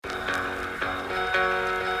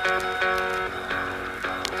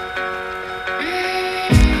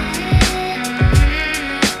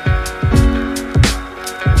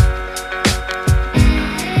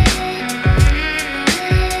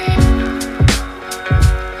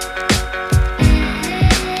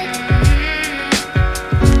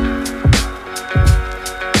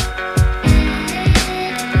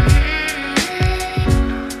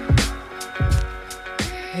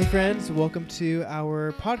welcome to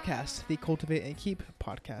our podcast, the Cultivate and Keep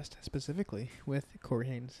podcast, specifically with Corey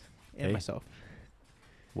Haynes and myself.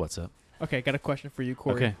 What's up? Okay, got a question for you,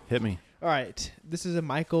 Corey. Okay, hit me. All right, this is a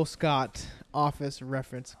Michael Scott Office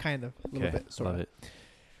reference, kind of, a little bit, sort love of. it.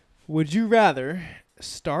 Would you rather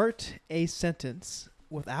start a sentence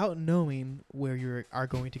without knowing where you are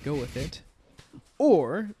going to go with it,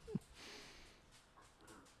 or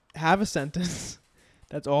have a sentence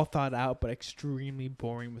that's all thought out but extremely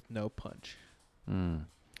boring with no punch?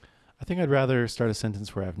 I think I'd rather start a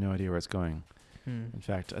sentence where I have no idea where it's going. In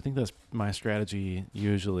fact, I think that's my strategy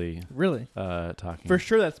usually. Really? Talking. For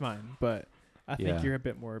sure that's mine, but I think Yeah. you're a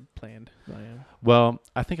bit more planned than I am. Well,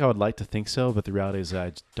 I think I would like to think so, but the reality is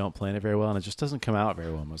I don't plan it very well, and it just doesn't come out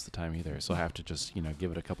very well most of the time either. So I have to just,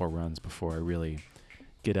 give it a couple of runs before I really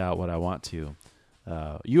get out what I want to.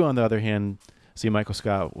 You, on the other hand, see Michael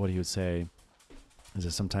Scott, what he would say is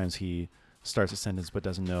that sometimes he starts a sentence but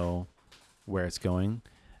doesn't know where it's going.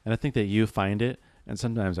 And I think that you find it, and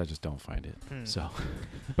sometimes I just don't find it. So,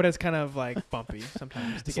 but it's kind of like bumpy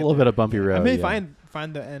sometimes. it's a little bit of bumpy road. I may yeah.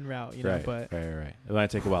 find the end route, right, but right. It might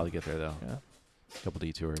take a while to get there, though. Yeah. A couple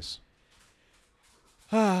detours.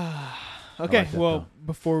 Okay, like that, well, though.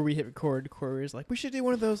 before we hit record, Corey was like, we should do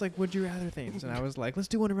one of those, like, would you rather things. And I was like, let's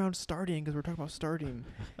do one around starting because we're talking about starting.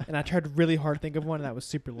 And I tried really hard to think of one, and that was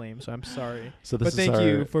super lame, so I'm sorry. So But this thank is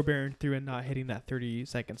you for bearing through and not hitting that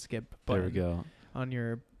 30-second skip There we button go. on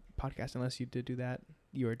your podcast. Unless you did do that,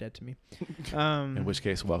 you are dead to me. In which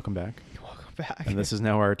case, welcome back. Welcome back. And this is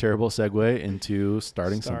now our terrible segue into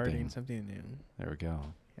starting something something. new. There we go.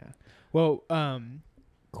 Well,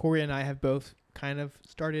 Corey and I have both kind of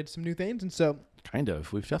started some new things, and so Kind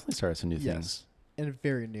of. We've definitely started some new things. yes, and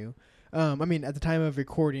very new. I mean, at the time of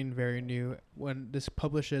recording, very new. When this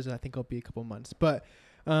publishes, I think it'll be a couple months. But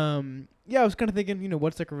yeah, I was kind of thinking,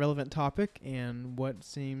 what's like a relevant topic and what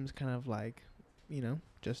seems kind of like,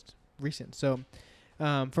 just recent. So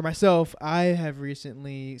for myself, I have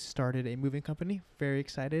recently started a moving company. Very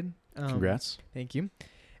excited. Congrats. Thank you.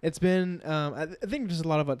 It's been, I think just a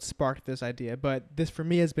lot of what sparked this idea, but this for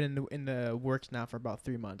me has been in the works now for about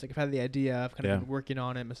 3 months. Like I've had the idea, I've kind of been working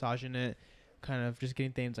on it, massaging it, kind of just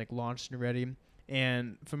getting things like launched and ready.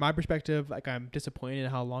 And from my perspective, like I'm disappointed in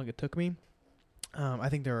how long it took me. I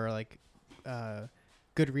think there are like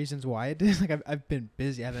good reasons why it did. Like I've been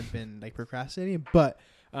busy, I haven't been like procrastinating, but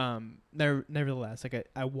nevertheless, like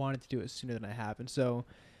I wanted to do it sooner than I have. And so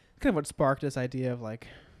kind of what sparked this idea of like,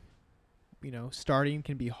 starting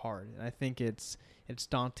can be hard, and I think it's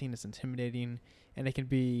daunting, it's intimidating, and it can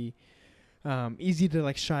be easy to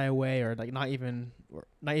like shy away or like not even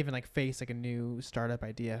like face like a new startup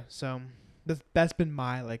idea. So that's been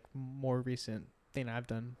my like more recent thing I've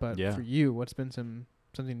done. But for you, what's been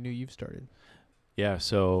something new you've started? Yeah,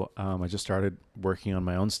 so I just started working on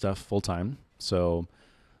my own stuff full time. So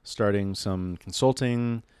starting some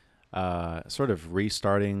consulting, sort of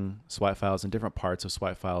restarting Swipe Files in different parts of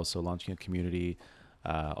Swipe Files. So launching a community.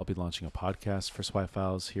 I'll be launching a podcast for Swipe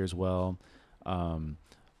Files here as well.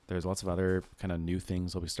 There's lots of other kind of new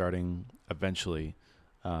things I'll be starting eventually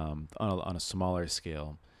on a smaller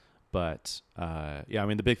scale. But yeah, I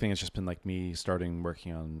mean, the big thing has just been like me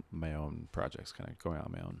working on my own projects, kind of going out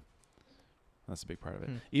on my own. That's a big part of it.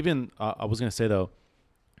 Even I was going to say, though,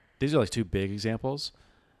 these are like two big examples.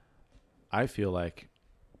 I feel like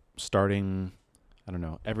starting, I don't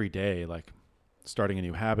know, every day, like starting a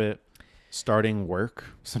new habit, starting work.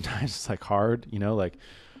 Sometimes it's like hard, like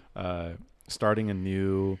starting a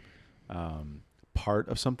new part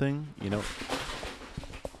of something,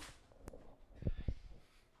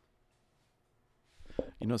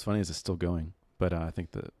 what's funny is it's still going, but I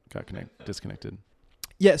think that got disconnected.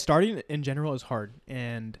 Yeah, starting in general is hard.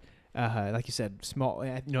 And like you said, small,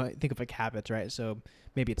 I think of like habits, right? So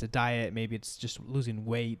maybe it's a diet, maybe it's just losing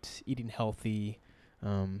weight, eating healthy,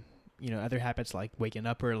 other habits like waking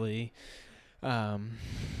up early, a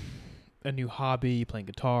new hobby, playing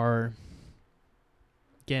guitar,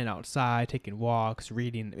 getting outside, taking walks,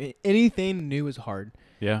 reading. Anything new is hard.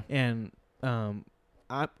 Yeah. And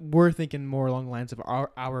we're thinking more along the lines of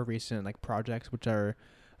our recent like projects, which are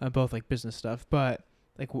both like business stuff. But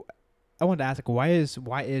like I wanted to ask, like,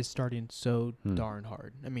 why is starting so darn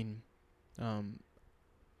hard? I mean,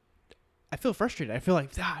 I feel frustrated. I feel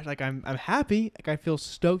like I'm happy. Like I feel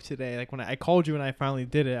stoked today. Like when I called you and I finally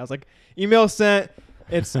did it, I was like, email sent,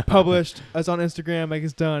 it's published, it's on Instagram, like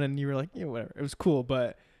it's done, and you were like, yeah, whatever. It was cool,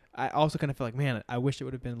 but I also kind of feel like, man, I wish it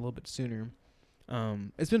would have been a little bit sooner.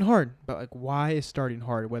 It's been hard, but like, why is starting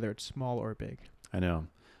hard, whether it's small or big? I know.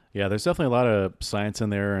 Yeah, there's definitely a lot of science in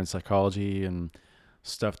there and psychology and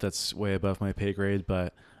stuff that's way above my pay grade,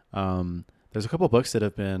 but there's a couple of books that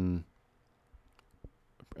have been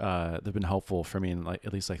that've been helpful for me, and like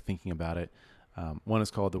at least like thinking about it. One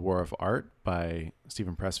is called The War of Art by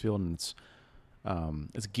Stephen Pressfield, and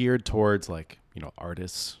it's geared towards like,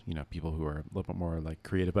 artists, people who are a little bit more like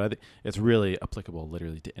creative, but I think it's really applicable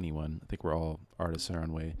literally to anyone. I think we're all artists in our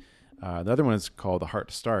own way. The other one is called The Heart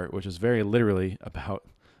to Start, which is very literally about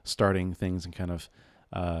starting things and kind of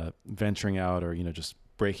venturing out, or just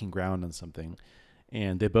breaking ground on something.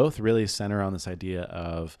 And they both really center on this idea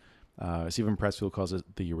of Stephen Pressfield calls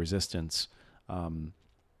it the resistance. And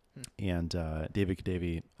David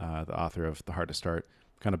Kadavy, the author of The Heart to Start,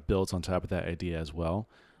 kind of builds on top of that idea as well.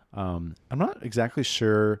 I'm not exactly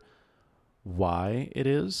sure why it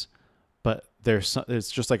is, but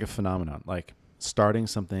it's just like a phenomenon. Like starting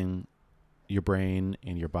something, your brain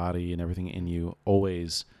and your body and everything in you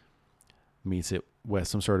always meets it with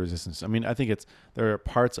some sort of resistance. I mean, I think there are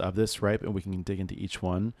parts of this, right? And we can dig into each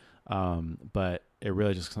one. But it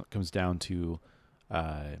really just comes down to,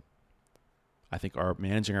 I think,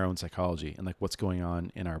 managing our own psychology and like what's going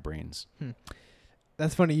on in our brains.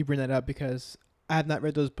 That's funny you bring that up, because I have not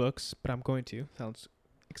read those books, but I'm going to. Sounds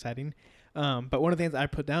exciting. But one of the things I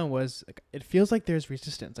put down was like, it feels like there's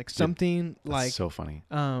resistance, like something like so funny.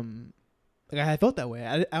 Like I felt that way.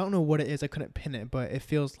 I don't know what it is. I couldn't pin it, but it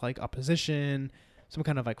feels like opposition, some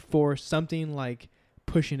kind of like force, something like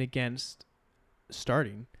pushing against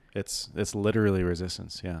starting. It's literally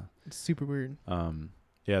resistance. Yeah. It's super weird.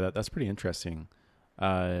 Yeah, that's pretty interesting.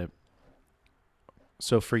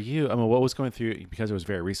 So for you, I mean, what was going through, because it was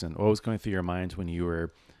very recent, what was going through your mind when you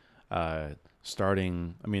were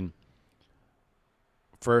starting, I mean,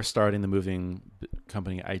 first starting the moving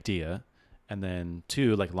company idea, and then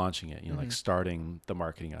two, like launching it, like starting the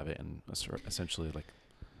marketing of it, and essentially like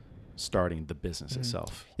starting the business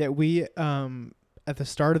itself. Yeah, we at the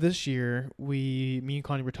start of this year, me and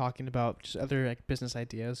Connie were talking about just other like business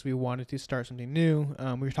ideas. We wanted to start something new.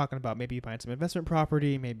 We were talking about maybe buying some investment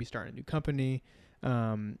property, maybe starting a new company.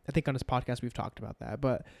 I think on this podcast we've talked about that,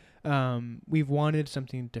 but we've wanted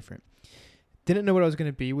something different. Didn't know what it was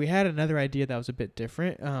going to be. We had another idea that was a bit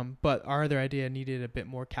different, but our other idea needed a bit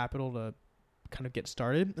more capital to kind of get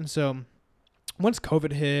started. And so once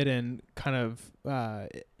COVID hit and kind of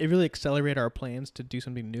it really accelerated our plans to do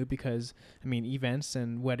something new, because I mean events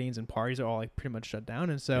and weddings and parties are all like pretty much shut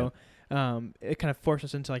down, and so it kind of forced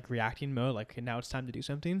us into like reacting mode, like okay, now it's time to do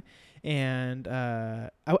something. And I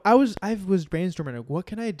was brainstorming like, what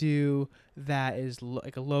can I do that is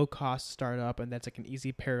like a low cost startup and that's like an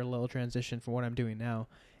easy parallel transition from what I'm doing now.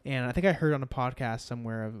 And I think I heard on a podcast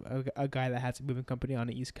somewhere of a guy that has a moving company on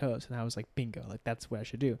the East Coast, and I was like, bingo, like that's what I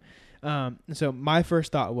should do. And so my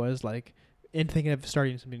first thought was like, in thinking of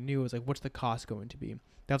starting something new, was like, what's the cost going to be?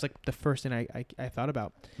 That was like the first thing I thought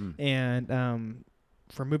about. And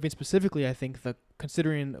for moving specifically, I think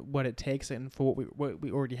considering what it takes and for what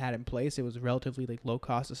we already had in place, it was relatively like low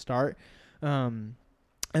cost to start. And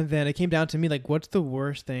then it came down to me like, what's the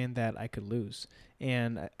worst thing that I could lose?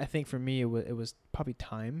 And I think for me, it was probably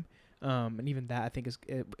time. And even that I think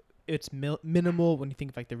it's minimal when you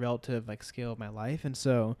think of like the relative like scale of my life. And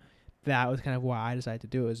so that was kind of why I decided to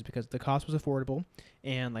do it, is because the cost was affordable,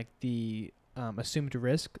 and like the assumed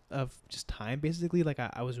risk of just time, basically, like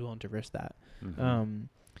I was willing to risk that.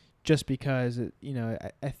 Just because,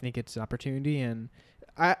 I think it's an opportunity. And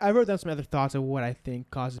I wrote down some other thoughts of what I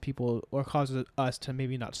think causes people or causes us to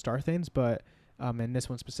maybe not start things, but in this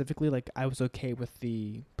one specifically, like I was okay with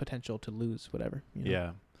the potential to lose whatever.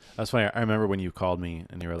 Yeah, that's funny. I remember when you called me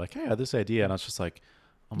and you were like, "Hey, I had this idea," and I was just like,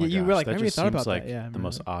 "Oh my gosh, you were like, that just seems about like that. Yeah, the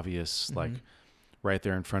most obvious, like right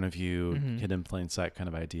there in front of you, hidden in plain sight kind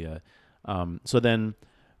of idea." So then,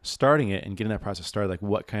 starting it and getting that process started, like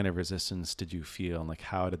what kind of resistance did you feel, and like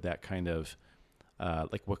how did that kind of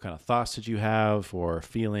like what kind of thoughts did you have, or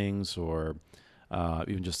feelings, or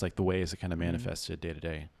even just like the ways it kind of manifested day to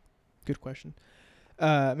day? Good question.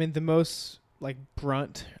 I mean, the most like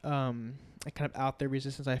brunt, like kind of out there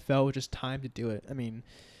resistance I felt was just time to do it. I mean,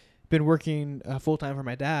 been working full time for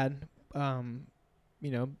my dad,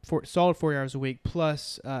 for solid 4 hours a week.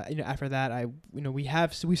 Plus, after that,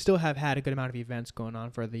 we still have had a good amount of events going on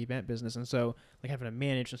for the event business, and so like having to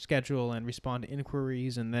manage the schedule and respond to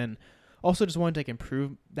inquiries, and then also just wanted to like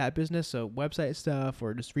improve that business, so website stuff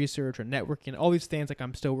or just research or networking, all these things like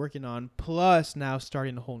I'm still working on. Plus now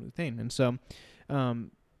starting a whole new thing, and so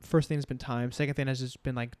first thing has been time. Second thing has just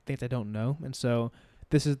been like things I don't know, and so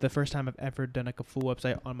this is the first time I've ever done like a full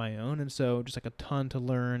website on my own, and so just like a ton to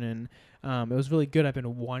learn, and it was really good. I've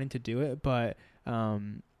been wanting to do it, but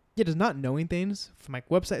just not knowing things from like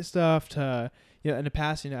website stuff to in the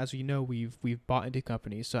past, as we've bought into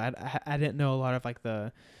companies, so I didn't know a lot of like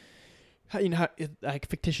the like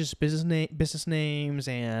fictitious business names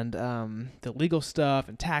and the legal stuff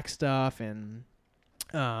and tax stuff and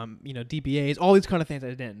DBAs, all these kind of things I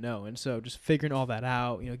didn't know. And so just figuring all that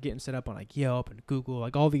out, getting set up on like Yelp and Google,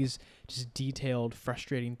 like all these just detailed,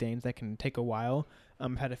 frustrating things that can take a while,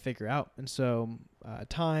 I've had to figure out. And so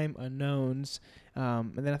time, unknowns,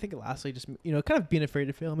 and then I think lastly, just, kind of being afraid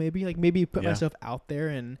to fail, maybe put myself out there.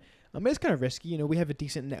 And it's kind of risky. We have a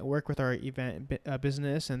decent network with our event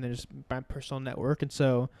business, and there's my personal network. And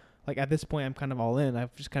so like at this point, I'm kind of all in.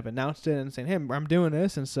 I've just kind of announced it and saying, hey, I'm doing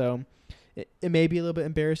this. And so it may be a little bit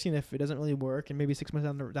embarrassing if it doesn't really work, and maybe 6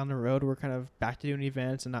 months down the road we're kind of back to doing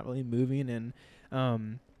events and not really moving.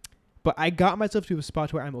 And but I got myself to a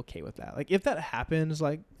spot where I'm okay with that. Like if that happens,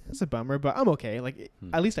 like it's a bummer, but I'm okay. Like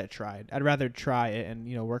at least I tried. I'd rather try it and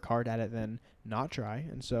work hard at it than not try.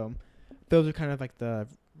 And so those are kind of like the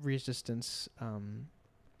resistance,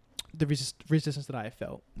 resistance that I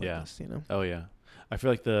felt. This, Oh yeah, I feel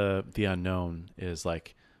like the unknown is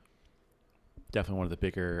like definitely one of the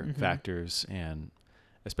bigger factors, and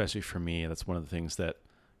especially for me, that's one of the things that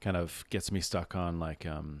kind of gets me stuck on like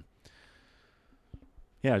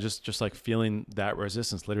just like feeling that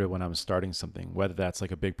resistance literally when I'm starting something, whether that's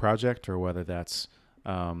like a big project or whether that's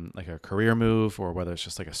like a career move or whether it's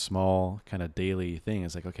just like a small kind of daily thing.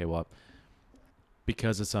 It's like, okay, well,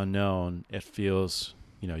 because it's unknown, it feels,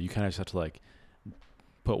 you kind of just have to like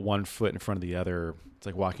put one foot in front of the other. It's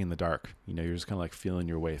like walking in the dark, you're just kind of like feeling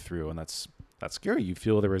your way through, and that's scary. You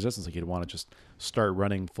feel the resistance, like you'd want to just start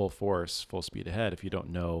running full force, full speed ahead if you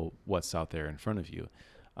don't know what's out there in front of you.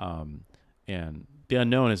 And the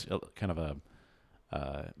unknown is kind of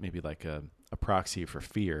a maybe like a proxy for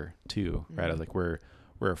fear too, right? Like we're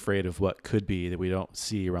afraid of what could be that we don't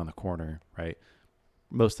see around the corner, right?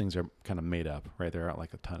 Most things are kind of made up, right? There aren't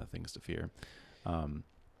like a ton of things to fear.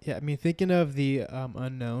 Thinking of the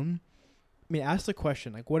unknown, ask the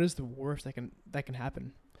question, like, what is the worst that can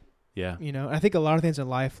happen? Yeah. I think a lot of things in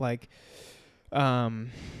life, like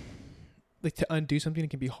to undo something, it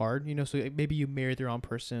can be hard, so maybe you marry the wrong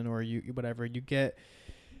person, or you whatever, you get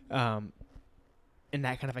in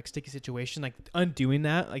that kind of like sticky situation, like undoing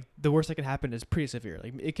that, like the worst that can happen is pretty severe.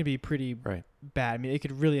 Like it can be pretty bad. It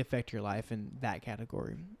could really affect your life in that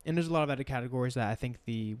category. And there's a lot of other categories that I think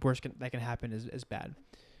the worst that can happen is bad.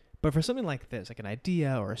 But for something like this, like an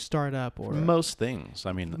idea or a startup or most things,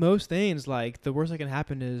 like the worst that can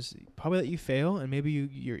happen is probably that you fail, and maybe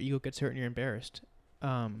your ego gets hurt and you're embarrassed.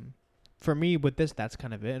 For me with this, that's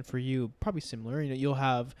kind of it. And for you, probably similar. You'll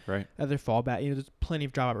have other fallback. There's plenty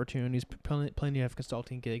of job opportunities, plenty of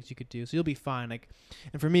consulting gigs you could do. So you'll be fine. Like,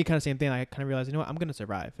 and for me, kind of same thing. I kind of realized, I'm going to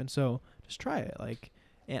survive. And so just try it. Like,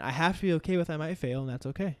 and I have to be okay with I might fail, and that's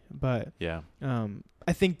okay. But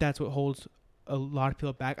I think that's what holds a lot of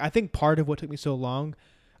people back. I think part of what took me so long,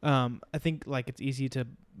 I think like it's easy to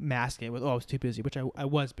mask it with, I was too busy, which I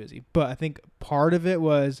was busy. But I think part of it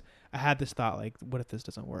was I had this thought, like, what if this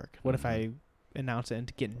doesn't work? What if I announce it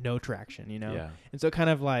and get no traction, And so it kind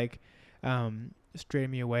of like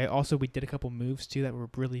straightened me away. Also, we did a couple moves too that were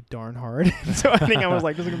really darn hard. So I think I was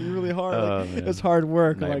like, this is going to be really hard. It's hard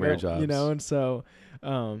work. Nightmare jobs. And so,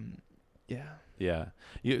 Yeah.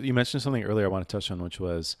 You mentioned something earlier I want to touch on, which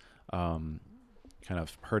was kind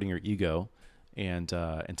of hurting your ego and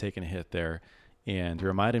taking a hit there. And it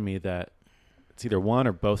reminded me that it's either one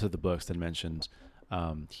or both of the books that I mentioned.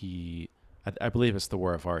 I believe it's The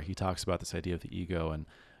War of Art. He talks about this idea of the ego and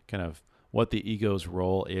kind of what the ego's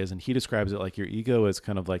role is. And he describes it like your ego is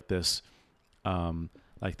kind of like this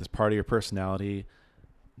part of your personality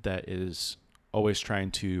that is always trying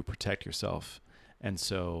to protect yourself. And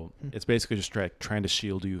so it's basically just trying to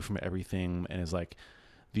shield you from everything, and is like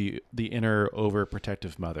the inner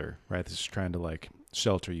overprotective mother, right? That's just trying to like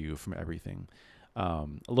shelter you from everything. A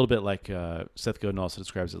little bit like Seth Godin also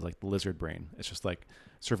describes it like the lizard brain. It's just like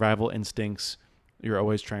survival instincts. You're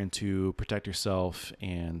always trying to protect yourself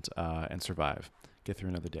and survive, get through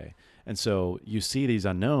another day. And so you see these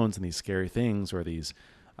unknowns and these scary things or these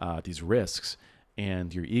risks,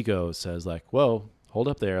 and your ego says like, whoa, hold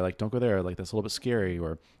up there. Like, don't go there. Like, that's a little bit scary,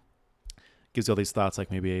 or gives you all these thoughts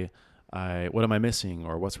like maybe what am I missing,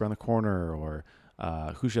 or what's around the corner, or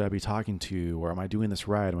who should I be talking to, or am I doing this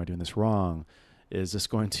right? Am I doing this wrong? Is this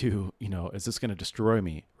going to, is this going to destroy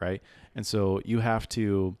me? Right. And so you have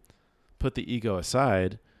to put the ego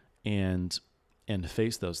aside and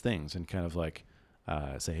face those things and kind of like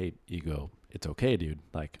say, hey, ego, it's okay, dude.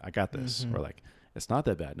 Like, I got this. Or like, it's not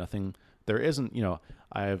that bad. Nothing, there isn't,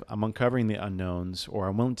 I'm uncovering the unknowns, or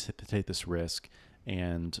I'm willing to take this risk.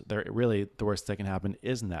 And there really, the worst that can happen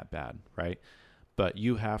isn't that bad. Right. But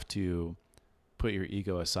you have to put your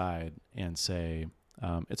ego aside and say,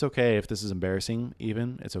 It's okay if this is embarrassing,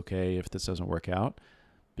 even. It's okay if this doesn't work out,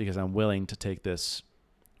 because I'm willing to take this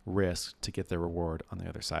risk to get the reward on the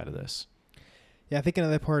other side of this. Yeah, I think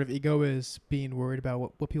another part of ego is being worried about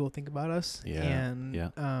what people think about us. Yeah.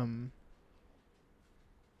 And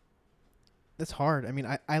that's hard. I mean,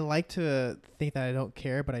 I like to think that I don't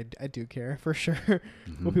care, but I do care for sure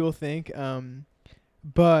what people think.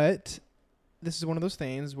 But this is one of those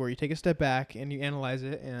things where you take a step back and you analyze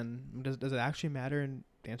it, and does it actually matter? And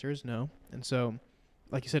the answer is no. And so,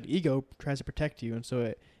 like you said, ego tries to protect you, and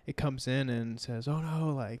so it comes in and says, "Oh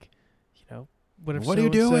no, like, you know, what are you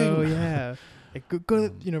doing? Yeah, like,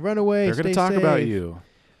 go, run away. They're gonna talk about you."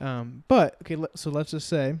 But okay, so let's just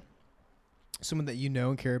say someone that you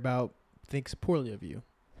know and care about thinks poorly of you.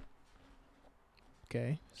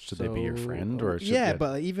 Okay, should they be your friend or? But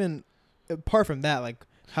like, even apart from that, like,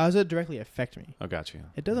 how does it directly affect me? Oh, got you.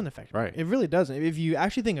 It doesn't affect me. Right. It really doesn't. If you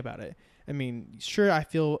actually think about it, I mean, sure, I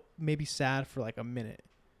feel maybe sad for like a minute.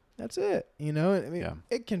 That's it. I mean,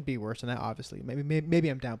 It can be worse than that, obviously. Maybe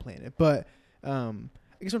I'm downplaying it, but I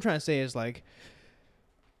guess what I'm trying to say is like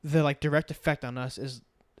the like direct effect on us is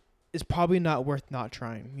probably not worth not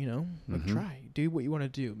trying. Like try, do what you want to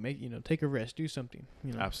do, take a risk, do something.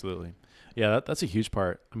 Absolutely. Yeah, that's a huge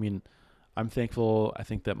part. I mean, I'm thankful. I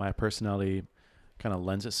think that my personality kind of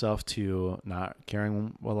lends itself to not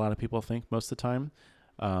caring what a lot of people think most of the time.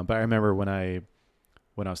 But I remember when I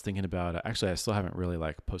was thinking about it, actually, I still haven't really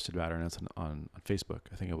like posted about it on Facebook.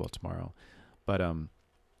 I think I will tomorrow. But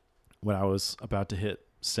when I was about to hit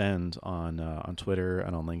send on Twitter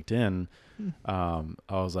and on LinkedIn, I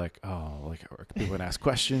was like, oh, like, are people gonna ask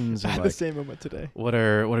questions? I and had like, the same moment today. What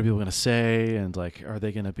are people gonna say? And like, are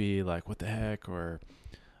they gonna be like, what the heck? Or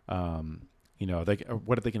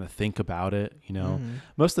what are they going to think about it?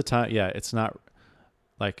 Most of the time, it's not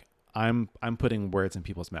like I'm putting words in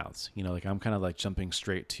people's mouths, like I'm kind of like jumping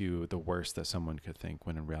straight to the worst that someone could think,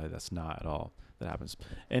 when in reality, that's not at all that happens.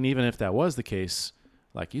 And even if that was the case,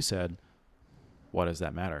 like you said, what does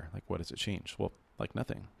that matter? Like, what does it change? Well, like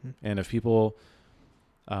nothing. And if people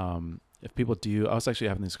do, I was actually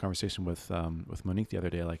having this conversation with Monique the other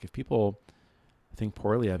day. Like, if people think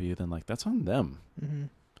poorly of you, then like, that's on them.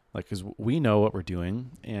 Like, because we know what we're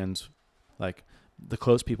doing, and like the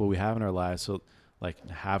close people we have in our lives, so like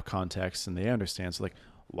have context and they understand. So like,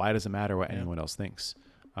 why does it matter what anyone else thinks?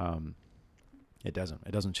 It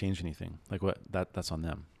doesn't change anything. Like that's on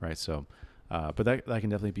them. Right. So, but that can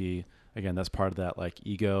definitely be, again, that's part of that like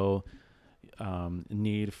ego,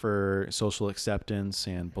 need for social acceptance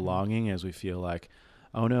and belonging, as we feel like,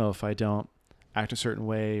 oh no, if I don't act a certain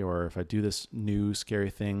way, or if I do this new scary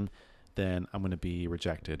thing, then I'm going to be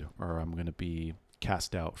rejected, or I'm going to be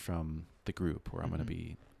cast out from the group, or I'm going to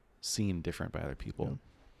be seen different by other people.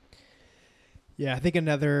 Yeah, I think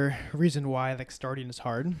another reason why like starting is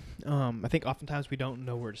hard. I think oftentimes we don't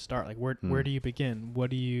know where to start. Like where do you begin? What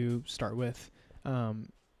do you start with?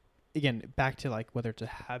 Again, back to like whether it's a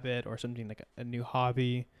habit or something like a new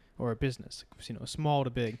hobby or a business, small to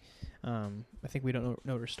big. I think we don't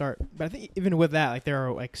know where to start. But I think even with that, like there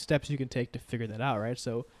are like steps you can take to figure that out, right?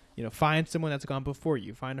 So find someone that's gone before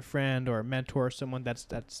you. Find a friend or a mentor, someone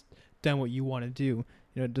that's done what you want to do.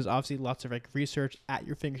 There's obviously lots of like research at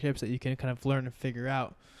your fingertips that you can kind of learn and figure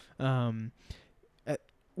out.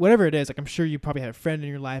 Whatever it is, like I'm sure you probably have a friend in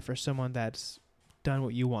your life or someone that's done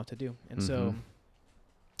what you want to do. And so,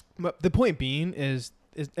 but the point being is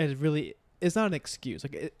really, it's not an excuse.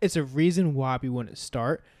 Like it's a reason why we wouldn't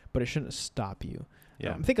start, but it shouldn't stop you.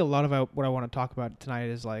 Yeah. I think a lot of what I want to talk about tonight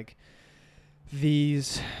is like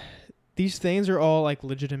these things are all like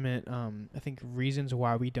legitimate, I think, reasons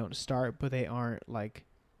why we don't start, but they aren't like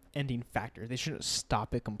ending factors. They shouldn't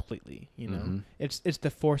stop it completely. It's the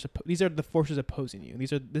force. These are the forces opposing you.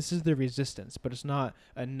 This is the resistance, but it's not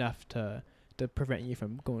enough to prevent you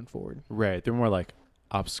from going forward. Right. They're more like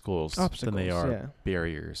obstacles than they are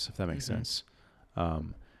barriers, if that makes sense.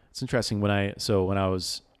 It's interesting when I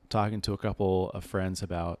was talking to a couple of friends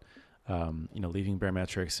about leaving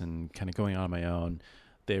Barometrics and kind of going on my own,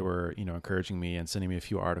 they were, encouraging me and sending me a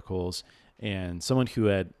few articles. And someone who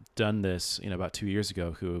had done this, about 2 years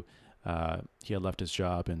ago, who he had left his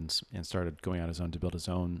job and started going on his own to build his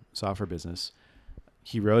own software business.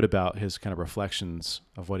 He wrote about his kind of reflections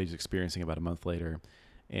of what he's experiencing about a month later.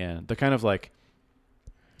 And the kind of like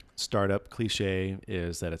startup cliche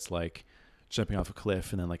is that it's like jumping off a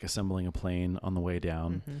cliff and then like assembling a plane on the way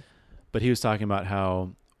down. But he was talking about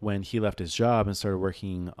how when he left his job and started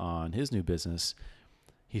working on his new business,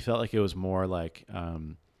 he felt like it was more like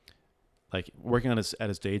working on at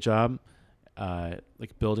his day job,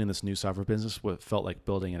 like building this new software business, what felt like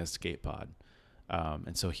building an escape pod.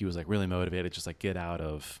 And so he was like really motivated, just like get out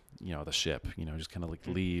of, the ship, just kind of like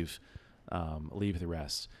leave the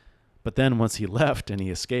rest. But then once he left and he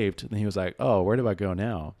escaped, then he was like, oh, where do I go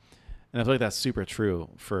now? And I feel like that's super true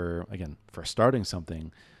for starting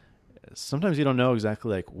something. Sometimes you don't know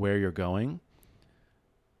exactly like where you're going,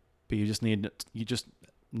 but you just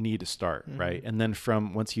need to start, right? And then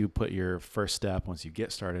once you put your first step, once you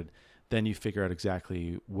get started, then you figure out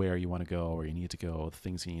exactly where you want to go, where you need to go, the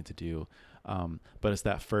things you need to do. But it's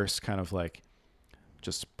that first kind of like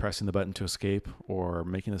just pressing the button to escape or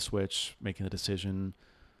making the switch, making the decision,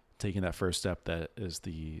 taking that first step that is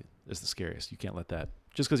the scariest. You can't let that,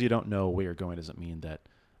 just because you don't know where you're going doesn't mean that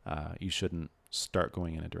you shouldn't start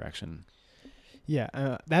going in a direction.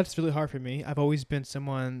 Yeah, that's really hard for me. I've always been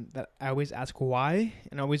someone that I always ask why,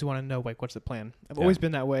 and I always want to know like what's the plan. I've always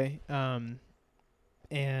been that way.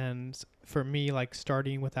 And for me, like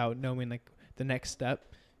starting without knowing like the next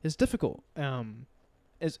step is difficult. I'm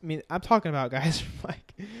talking about guys from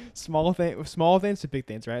like small things to big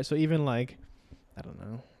things, right? So even like, I don't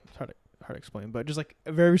know, it's hard to explain, but just like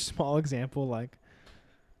a very small example, like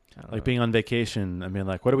being on vacation. I mean,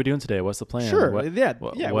 like, what are we doing today? What's the plan? Sure. What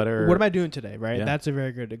am I doing today? Right. Yeah. That's a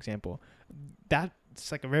very good example.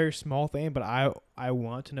 That's like a very small thing, but I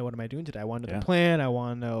want to know what am I doing today. I want to know the plan. I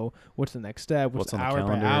want to know what's the next step. What's hour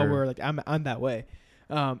by hour. Like I'm that way.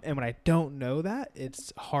 And when I don't know that,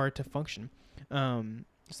 it's hard to function.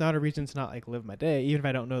 It's not a reason to not like live my day. Even if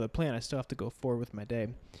I don't know the plan, I still have to go forward with my day.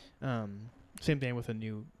 Same thing with a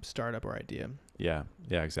new startup or idea. Yeah.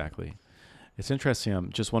 Yeah, exactly. It's interesting.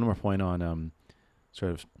 Just one more point on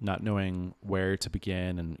sort of not knowing where to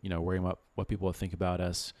begin and, worrying about what people will think about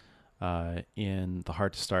us. In The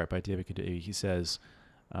Hard to Start by David Kadavy, he says,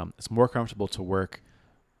 it's more comfortable to work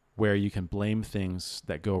where you can blame things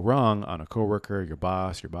that go wrong on a coworker, your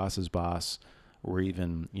boss's boss, or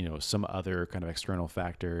even, some other kind of external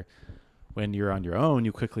factor. When you're on your own,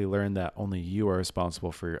 you quickly learn that only you are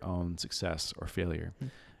responsible for your own success or failure.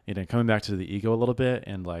 And then coming back to the ego a little bit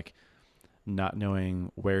and like not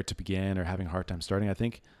knowing where to begin or having a hard time starting, I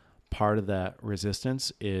think part of that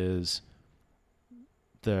resistance is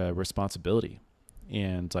the responsibility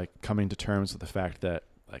and like coming to terms with the fact that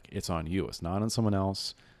like it's on you. It's not on someone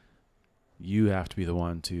else. You have to be the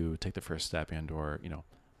one to take the first step and or,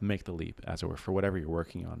 make the leap, as it were, for whatever you're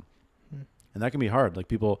working on. And that can be hard. Like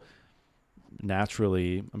people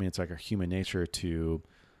naturally, it's like our human nature to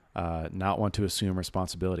not want to assume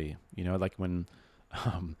responsibility. Like when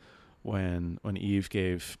Eve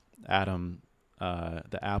gave Adam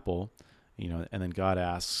the apple, and then God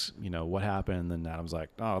asks, what happened? And then Adam's like,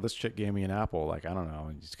 oh, this chick gave me an apple. Like, I don't know.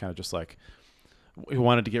 And he's kind of just like, he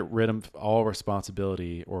wanted to get rid of all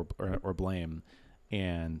responsibility or blame.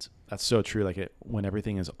 And that's so true. Like when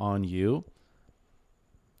everything is on you,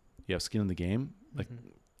 you have skin in the game. Like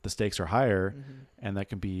the stakes are higher, and that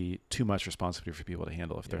can be too much responsibility for people to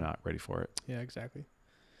handle if they're not ready for it. Yeah, exactly.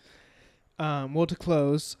 Well, to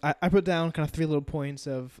close, I put down kind of 3 little points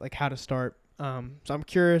of like how to start. So I'm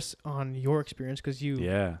curious on your experience because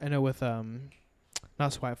I know with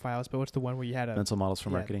not Swipe Files, but what's the one where you had Mental Models for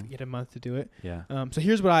Marketing? You had a month to do it. Yeah. So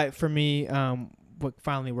here's what what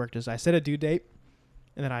finally worked is I set a due date,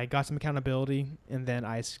 and then I got some accountability, and then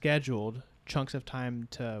I scheduled chunks of time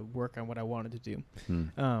to work on what I wanted to do.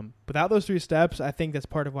 Without those 3 steps, I think that's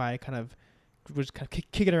part of why I kind of was kind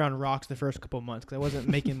of kicking around rocks the first couple of months because I wasn't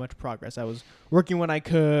making much progress. I was working when I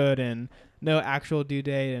could and no actual due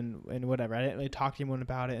date and whatever. I didn't really talk to anyone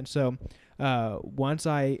about it. And so once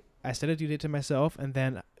I set a due date to myself, and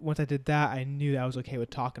then once I did that, I knew that I was okay with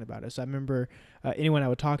talking about it. So I remember anyone I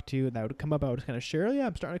would talk to that would come up, I would just kind of share,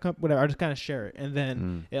 I'm starting to come, whatever. I just kind of share it. And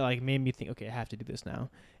then it like made me think, okay, I have to do this now.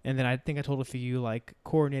 And then I think I told a few like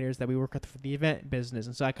coordinators that we work with for the event business.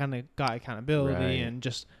 And so I kind of got accountability and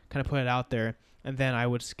just kind of put it out there. And then I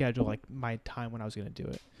would schedule like my time when I was going to do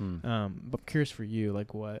it. But I'm curious for you,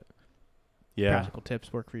 like what practical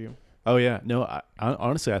tips work for you? Oh yeah. No, I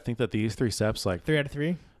honestly, I think that these 3 steps, like 3 out of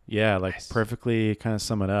 3. Yeah, like nice. Perfectly kind of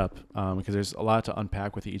sum it up because there's a lot to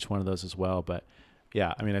unpack with each one of those as well. But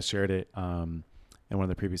yeah, I shared it in one of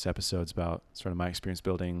the previous episodes about sort of my experience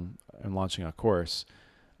building and launching a course.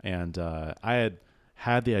 And I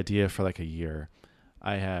had the idea for like a year.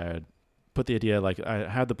 I had put the idea, like I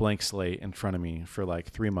had the blank slate in front of me for like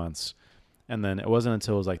 3 months. And then it wasn't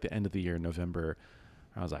until it was like the end of the year, November,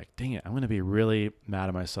 I was like, dang it, I'm going to be really mad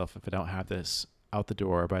at myself if I don't have this out the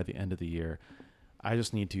door by the end of the year. I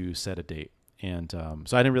just need to set a date. And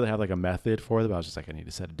so I didn't really have like a method for it, but I was just like, I need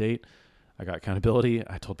to set a date. I got accountability.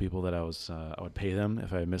 I told people that I would pay them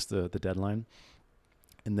if I missed the deadline.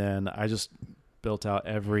 And then I just built out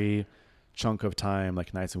every chunk of time,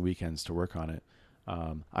 like nights and weekends, to work on it.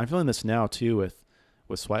 I'm feeling this now too with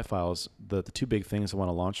Swipe Files. The two big things I want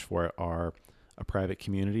to launch for it are a private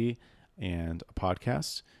community and a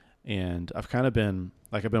podcast. And I've kind of been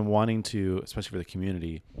like, I've been wanting to, especially for the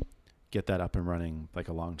community, get that up and running like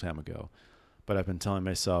a long time ago. But I've been telling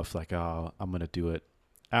myself like, oh, I'm going to do it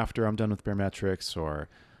after I'm done with Baremetrics, or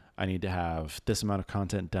I need to have this amount of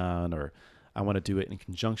content done, or I want to do it in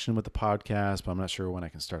conjunction with the podcast, but I'm not sure when I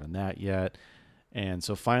can start on that yet. And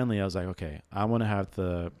so finally I was like, okay, I want to have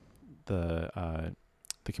the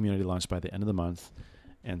community launched by the end of the month.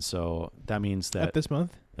 And so that means that of this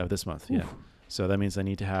month, yeah. So that means I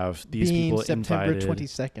need to have these people September invited.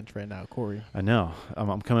 22nd right now, Corey. I know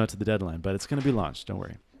I'm coming up to the deadline, but it's going to be launched. Don't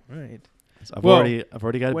worry. Right. So I've already got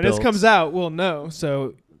it built. When this comes out, we'll know.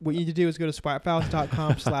 So what you need to do is go to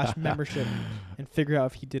swipefiles.com/membership and figure out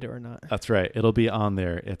if he did it or not. That's right. It'll be on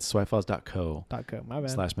there. It's swipefiles.co. My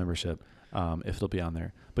bad. /membership. If it'll be on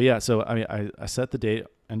there. But yeah, so I mean, I set the date,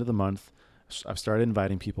 end of the month. I've started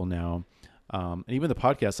inviting people now. And even the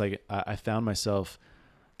podcast, like I found myself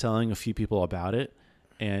telling a few people about it,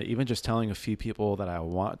 and even just telling a few people that I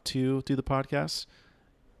want to do the podcast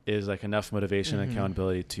is like enough motivation and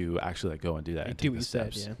accountability to actually like go and do that and take the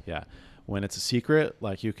steps. Yeah. When it's a secret,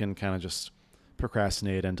 like you can kind of just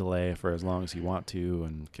procrastinate and delay for as long as you want to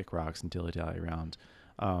and kick rocks and dilly-dally around.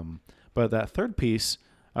 But that third piece,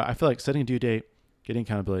 I feel like setting a due date, getting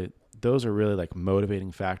accountability, those are really like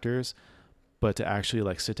motivating factors. But to actually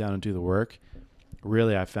like sit down and do the work,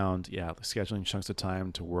 really I found, scheduling chunks of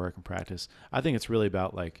time to work and practice. I think it's really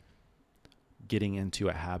about like getting into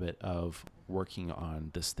a habit of working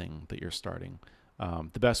on this thing that you're starting.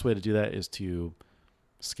 The best way to do that is to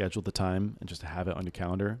schedule the time and just have it on your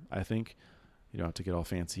calendar. I think you don't have to get all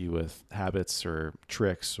fancy with habits or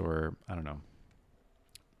tricks or I don't know,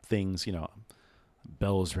 things,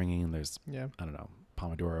 bells ringing. There's, I don't know,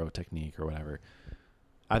 Pomodoro technique or whatever.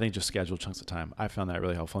 I think just schedule chunks of time. I found that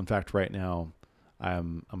really helpful. In fact, right now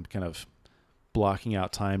I'm kind of blocking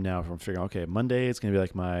out time now from figuring, okay, Monday is going to be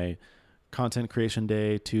like my content creation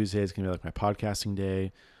day. Tuesday is going to be like my podcasting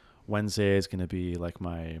day. Wednesday is going to be like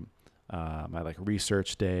my like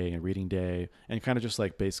research day and reading day, and kind of just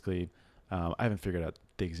like basically, I haven't figured out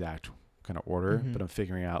the exact kind of order, but I'm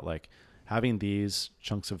figuring out like having these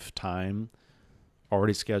chunks of time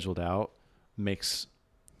already scheduled out makes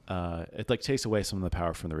it like takes away some of the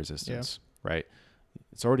power from the resistance, right?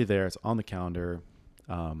 It's already there. It's on the calendar.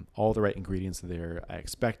 All the right ingredients are there. I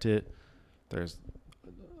expect it. There's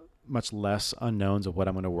much less unknowns of what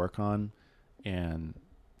I'm going to work on, and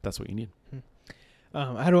that's what you need.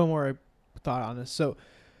 I had one more thought on this. So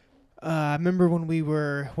I remember when we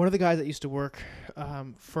were, one of the guys that used to work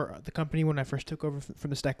for the company when I first took over from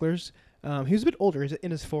the Stecklers, he was a bit older. He's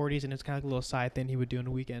in his 40s, and it's kind of like a little side thing he would do on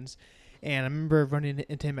the weekends. And I remember running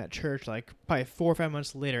into him at church, like probably 4 or 5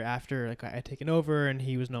 months later after like I had taken over, and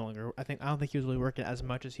he was no longer, I don't think he was really working as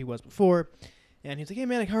much as he was before. And he's like, hey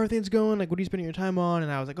man, like how are things going? Like what are you spending your time on?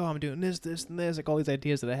 And I was like, oh, I'm doing this, and this, like all these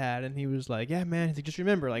ideas that I had. And he was like, yeah man, he's like, just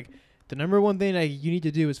remember, like the number one thing that you need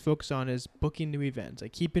to do is focus on is booking new events.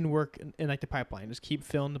 Like keeping work in like the pipeline, just keep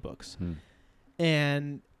filling the books.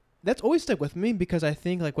 And that's always stuck with me because I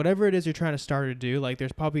think like whatever it is you're trying to start or do, like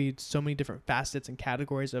there's probably so many different facets and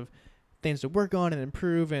categories of things to work on and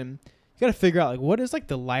improve, and you got to figure out like what is like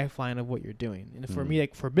the lifeline of what you're doing. And for me,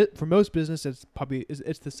 like for most business, it's probably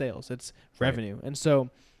it's the sales, it's revenue. And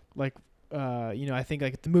so like I think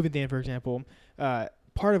like the moving thing, for example,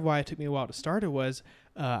 part of why it took me a while to start it was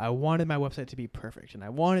I wanted my website to be perfect, and I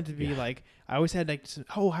wanted to be like, I always had like,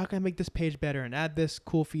 oh, how can I make this page better and add this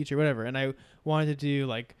cool feature, whatever. And I wanted to do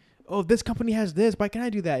like, oh, this company has this, why can't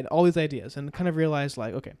I do that? And all these ideas, and kind of realized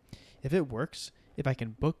like, okay, if it works, if I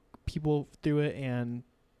can book people through it and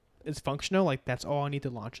it's functional, like that's all I need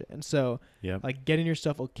to launch it. And so like getting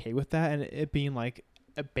yourself okay with that and it being like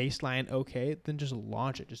a baseline okay, then just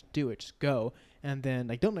launch it, just do it, just go. And then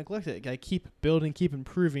like don't neglect it, like keep building, keep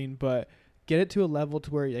improving, but get it to a level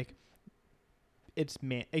to where like it's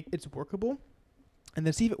workable, and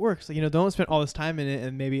then see if it works. Like, don't spend all this time in it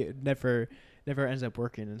and maybe it never ends up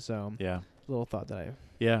working. And so a little thought that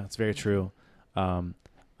it's very true.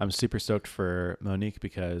 I'm super stoked for Monique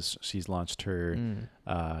because she's launched her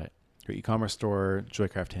e-commerce store,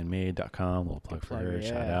 joycrafthandmade.com. We'll plug for her.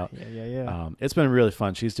 Shout out. Yeah. It's been really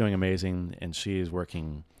fun. She's doing amazing, and she's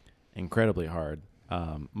working incredibly hard.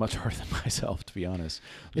 Much harder than myself, to be honest.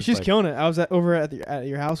 Yeah, she's killing it. I was over at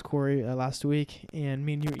your house, Corey, last week, and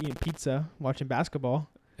me and you were eating pizza, watching basketball.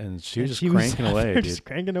 And she was just cranking away, dude. Just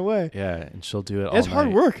cranking away. Yeah, and she'll do it all night. It's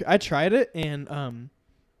hard work. I tried it, and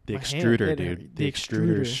the extruder, dude. The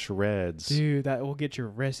extruder shreds. Dude, that will get your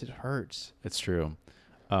wrist. It hurts. It's true.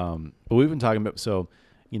 But we've been talking about, so,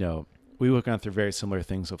 you know, we were going through very similar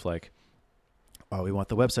things of like, oh, we want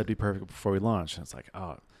the website to be perfect before we launch. And it's like,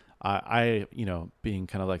 oh, I you know, being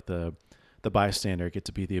kind of like the bystander, get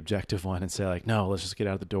to be the objective one and say like, no, let's just get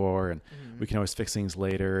out of the door and we can always fix things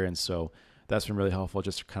later. And so that's been really helpful,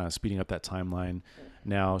 just kind of speeding up that timeline.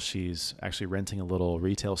 Now she's actually renting a little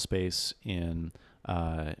retail space in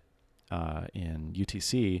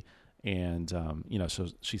UTC. And, you know, so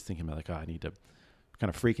she's thinking about like, oh, I need to kind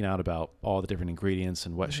of freaking out about all the different ingredients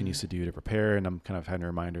and what she needs to do to prepare. And I'm kind of having a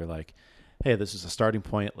reminder like, hey, this is a starting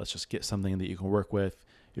point. Let's just get something that you can work with.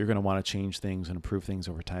 You're going to want to change things and improve things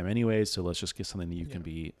over time anyways. So let's just get something that you can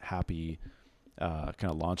be happy kind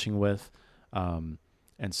of launching with. And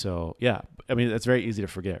so, yeah, I mean, it's very easy to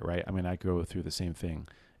forget, right? I mean, I go through the same thing.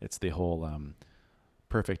 It's the whole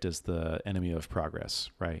perfect is the enemy of progress,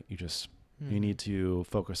 right? You need to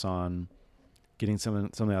focus on getting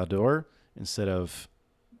something out the door instead of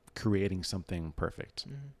creating something perfect.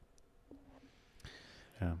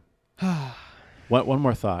 Yeah. One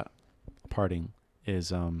more thought, parting, is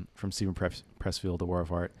from Stephen Pressfield, The War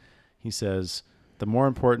of Art. He says, the more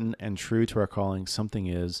important and true to our calling something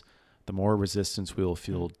is, the more resistance we will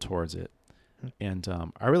feel towards it. And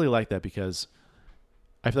I really like that because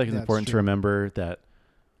I feel like it's important to remember that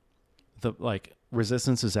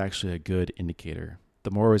resistance is actually a good indicator.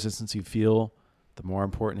 The more resistance you feel, the more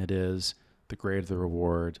important it is, the greater the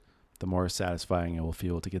reward, the more satisfying it will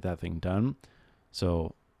feel to get that thing done.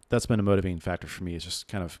 So that's been a motivating factor for me, is just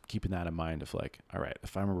kind of keeping that in mind of like, all right,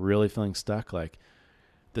 if I'm really feeling stuck, like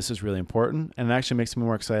this is really important. And it actually makes me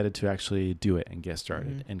more excited to actually do it and get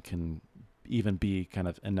started and can even be kind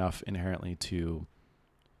of enough inherently to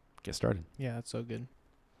get started. Yeah, that's so good.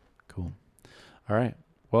 Cool. All right.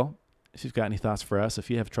 Well, if you've got any thoughts for us, if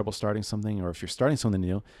you have trouble starting something or if you're starting something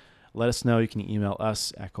new, let us know. You can email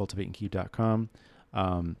us at cultivateandkeep.com.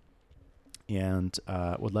 And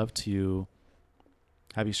would love to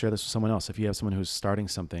have you share this with someone else. If you have someone who's starting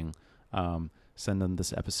something, send them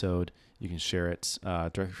this episode. You can share it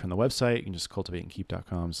directly from the website. You can just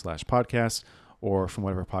cultivateandkeep.com/podcast, or from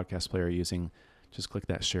whatever podcast player you're using. Just click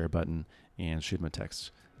that share button and shoot them a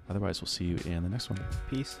text. Otherwise, we'll see you in the next one.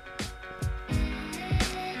 Peace.